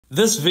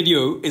This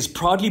video is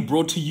proudly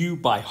brought to you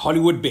by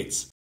Hollywood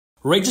Bets.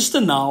 Register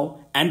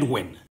now and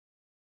win.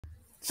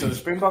 So the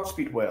Springboks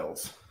beat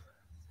Wales.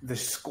 The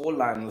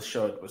scoreline was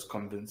showed was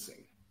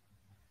convincing.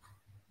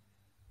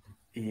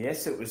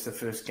 Yes, it was the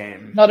first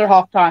game. Not at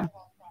halftime.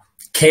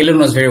 Cailyn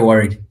was very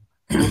worried.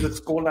 Well, the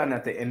scoreline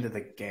at the end of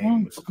the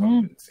game was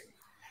convincing.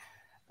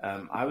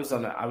 I was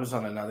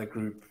on another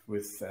group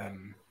with it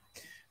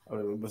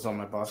was on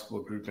my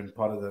basketball group, and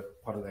part of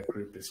that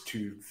group is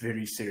two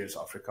very serious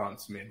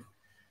Afrikaans men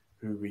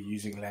who were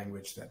using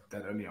language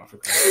that only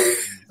Afrikaans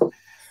use.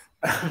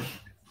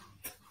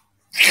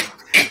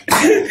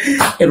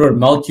 It would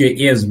melt your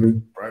ears,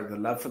 bro. Bro, the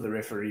love for the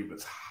referee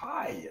was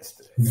high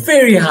yesterday.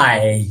 Very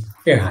high.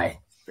 Very high.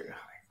 Very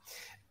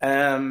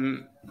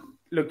high.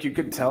 Look, you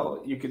could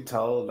tell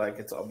like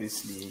it's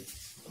obviously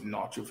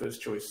not your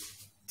first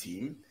choice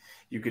team.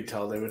 You could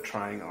tell they were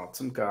trying out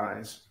some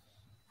guys.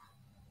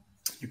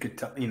 You could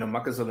tell,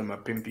 Makazole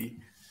Mapimpi,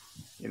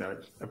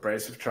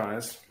 abrasive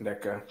tries,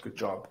 lekker, good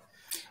job.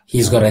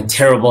 He's got a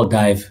terrible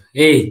dive.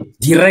 Hey,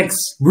 Direx,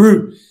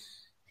 bro,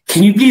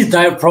 can you please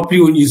dive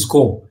properly when you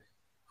score?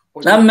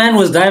 That man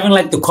was diving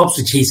like the cops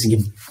were chasing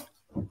him.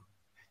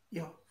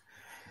 Yeah.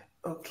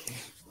 Okay.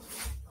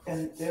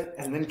 And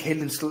then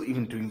Cailyn's still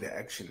even doing the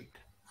action.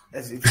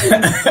 As if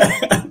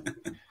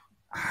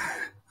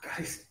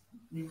guys,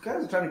 you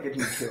guys are trying to get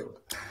me killed.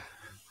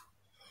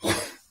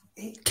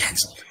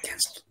 Cancelled.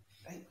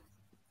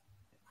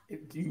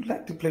 Do you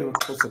like to play with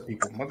Xhosa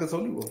people?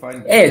 Makazole will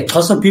find you. Hey,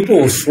 Xhosa people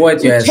will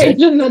sweat your ass.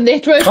 Changing the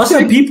network.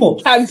 Xhosa people.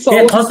 Cancel.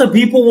 Yeah, Xhosa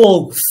people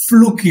will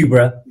fluke you,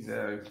 bro.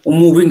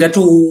 Moving that to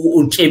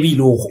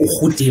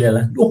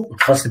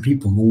Xhosa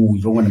people. No,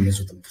 you don't want to mess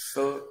with them.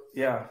 So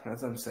yeah,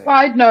 that's what I'm saying.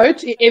 Side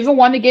note: if you ever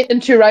want to get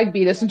into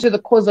rugby, listen to the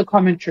Xhosa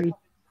commentary.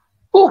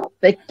 Oh,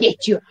 they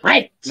get you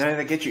hyped. No,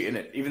 they get you in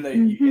it, even though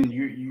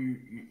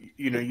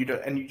you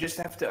don't, and you just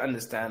have to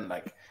understand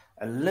like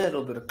a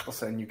little bit of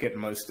Xhosa, and you get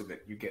most of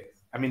it.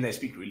 They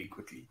speak really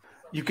quickly.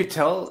 You could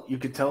tell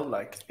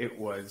like it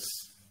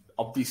was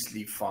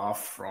obviously far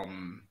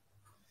from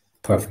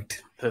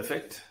perfect.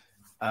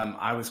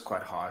 I was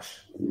quite harsh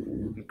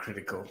and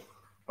critical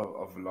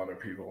of a lot of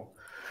people,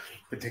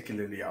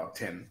 particularly our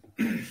 10.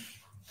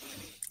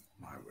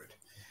 My word.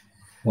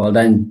 Well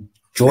done,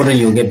 Jordan.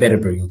 You'll get better,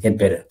 bro. You'll get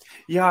better.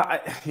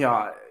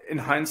 Yeah. In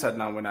hindsight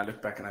now, when I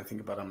look back and I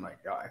think about it, I'm like,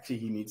 actually,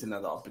 he needs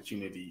another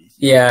opportunity.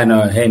 Yeah,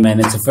 no. Hey,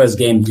 man, it's the first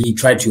game. He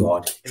tried too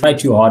hard. Tried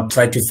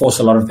to force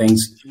a lot of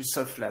things. He was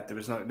so flat. There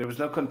was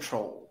no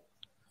control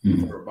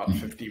for about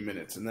 15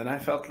 minutes. And then I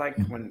felt like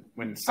when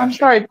Sasha... I'm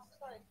sorry.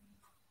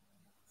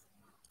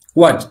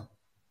 What?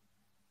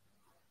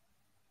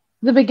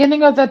 The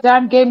beginning of that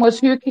damn game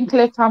was who can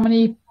collect how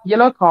many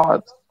yellow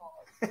cards.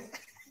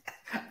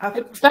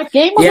 That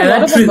game was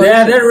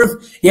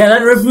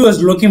that referee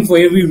was looking for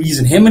every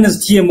reason. Him and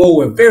his TMO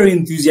were very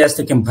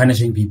enthusiastic in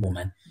punishing people,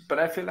 man. But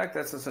I feel like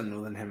that's also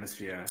Northern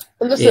Hemisphere.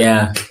 Listen,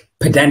 yeah,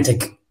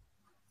 pedantic.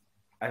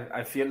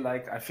 I feel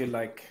like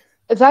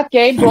that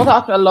game brought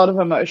out a lot of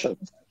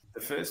emotions.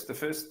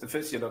 The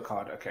first yellow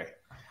card, okay.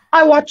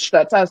 I watched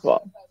it as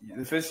well.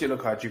 The first yellow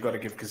card you got to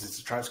give because it's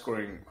a try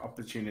scoring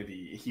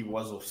opportunity. He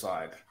was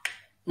offside,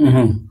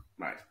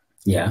 right?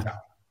 Yeah.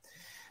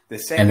 The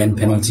second and then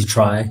penalty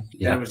try.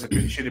 Yeah,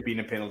 it should have been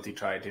a penalty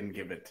try. Didn't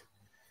give it.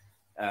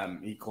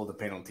 He called a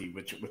penalty,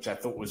 which I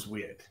thought was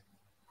weird.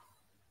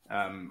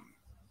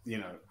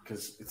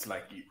 Because it's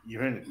like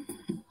you're in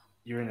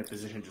a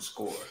position to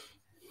score.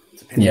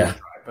 It's a penalty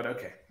try, but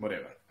okay,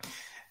 whatever.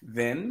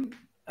 Then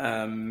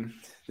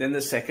the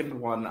second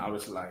one, I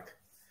was like,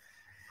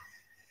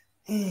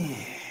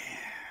 okay.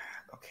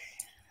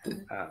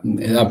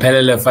 We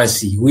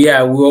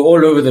were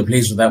all over the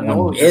place with that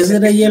one. Is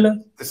it a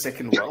yellow? The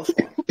second Welsh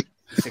one.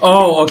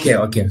 Okay.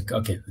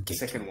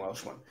 Second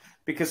Welsh one.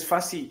 Because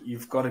Fassi,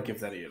 you've got to give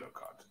that a yellow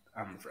card,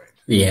 I'm afraid.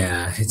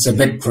 Yeah, it's a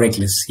bit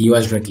reckless. He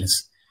was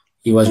reckless.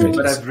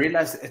 But I've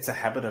realized it's a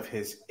habit of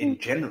his in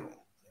general.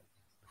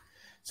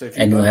 So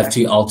you'll have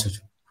to alter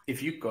it.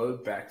 If you go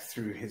back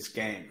through his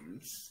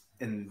games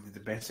in the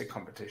domestic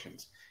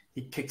competitions,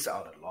 he kicks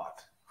out a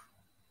lot.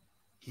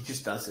 He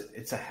just does it.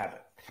 It's a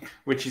habit,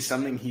 which is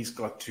something he's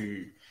got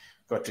to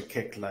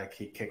kick like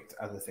he kicked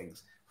other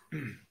things.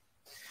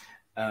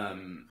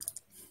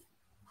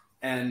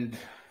 And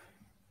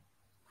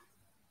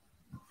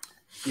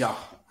yeah,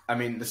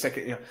 the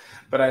second,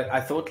 but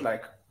I thought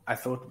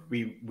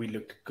we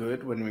looked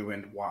good when we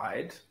went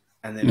wide,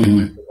 and then we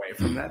went away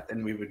from that,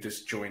 and we were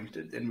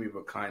disjointed, and we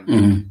were kind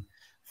of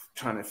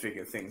trying to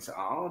figure things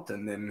out,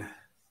 and then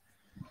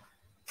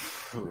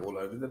all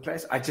over the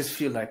place. I just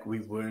feel like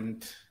we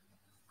weren't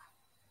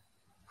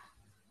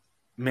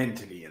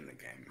mentally in the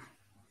game,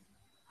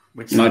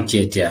 which not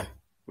yet.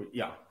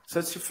 Yeah.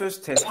 So it's your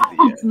first test of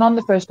the year. Not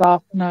the first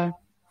half, no.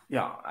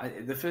 Yeah,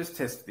 the first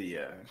test of the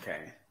year,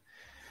 okay.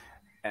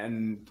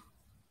 And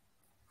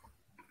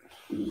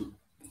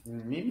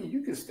maybe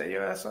you can stay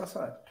your ass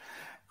outside.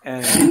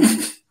 And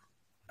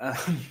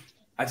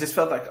I just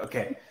felt like,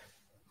 okay,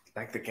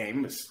 like the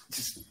game was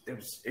just,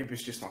 it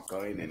was just not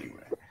going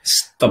anywhere.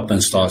 Stop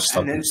and start,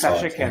 and then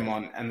Sasha came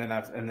on, and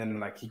then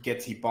like he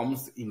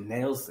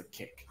nails the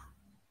kick.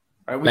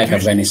 Right? Like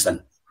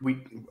Afghanistan. We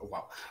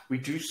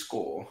do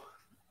score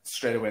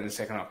straight away in the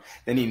second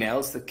half. Then he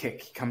nails the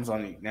kick. He comes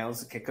on, he nails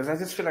the kick. Because I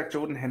just feel like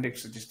Jordan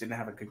Hendrickson just didn't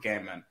have a good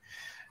game, man.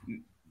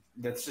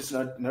 That's just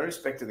no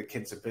respect to the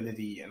kid's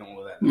ability and all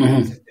of that.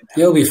 Mm-hmm.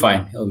 He'll be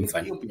fine. He'll be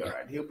fine. He'll be all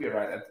right. He'll be all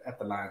right at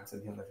the Lions,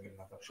 and he'll never get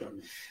another shot.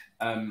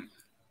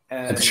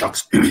 At the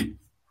Sharks.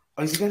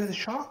 Oh, is he going to the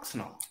Sharks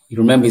now? You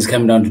remember he's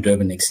coming down to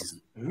Durban next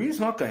season. Who's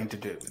not going to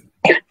Durban?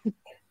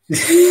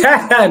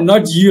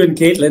 Not you and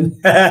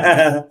Cailyn.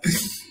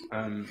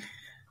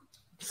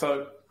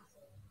 So,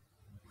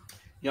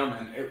 yeah,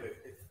 man.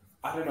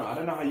 I don't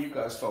know how you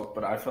guys felt,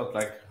 but I felt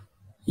like.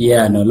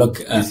 Yeah, no. Look,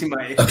 you see,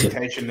 my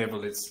expectation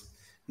level is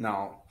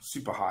now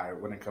super high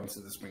when it comes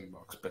to the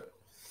Springboks. But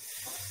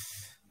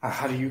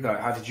how did you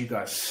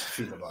guys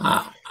feel about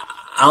it?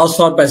 I'll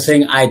start by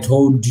saying I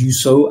told you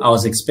so. I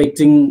was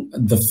expecting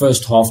the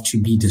first half to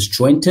be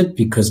disjointed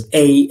because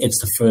A,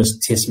 it's the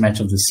first test match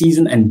of the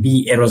season, and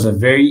B, it was a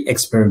very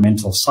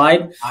experimental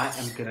side. I'm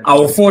gonna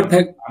go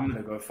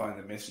find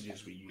the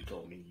messages where you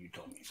told me.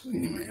 So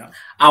anyway, yeah.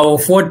 Our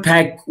forward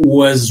pack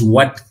was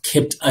what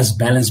kept us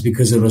balanced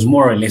because it was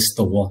more or less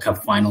the World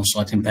Cup final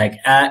starting pack.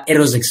 It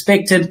was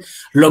expected.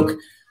 Look,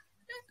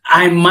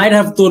 I might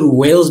have thought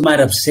Wales might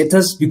upset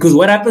us because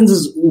what happens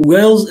is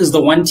Wales is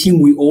the one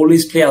team we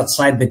always play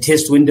outside the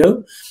test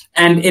window.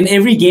 And in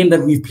every game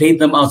that we've played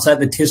them outside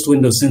the test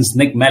window since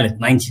Nick Mallet,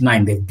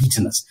 99, they've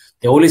beaten us.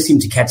 They always seem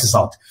to catch us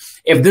out.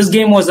 If this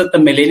game was at the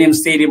Millennium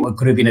Stadium, it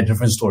could have been a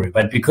different story.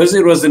 But because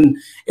it was in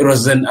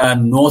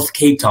North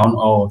Cape Town,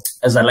 or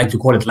as I like to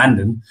call it,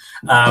 London,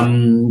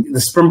 the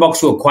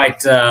Springboks were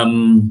quite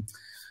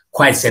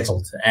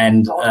settled.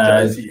 And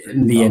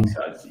in the end,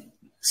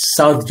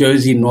 South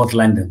Jersey, North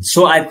London.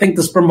 So I think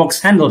the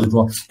Springboks handled it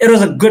well. It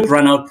was a good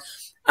run out.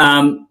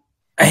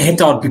 A hit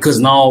out because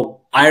now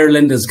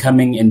Ireland is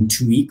coming in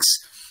 2 weeks.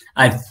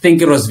 I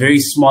think it was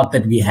very smart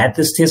that we had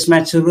this test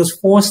match. It was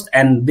forced,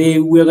 and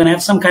we're going to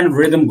have some kind of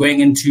rhythm going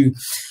into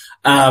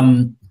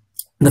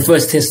the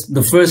first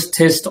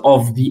test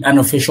of the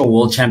unofficial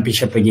World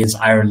Championship against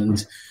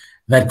Ireland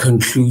that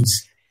concludes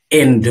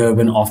in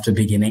Durban after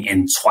beginning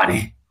in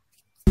Tshwane.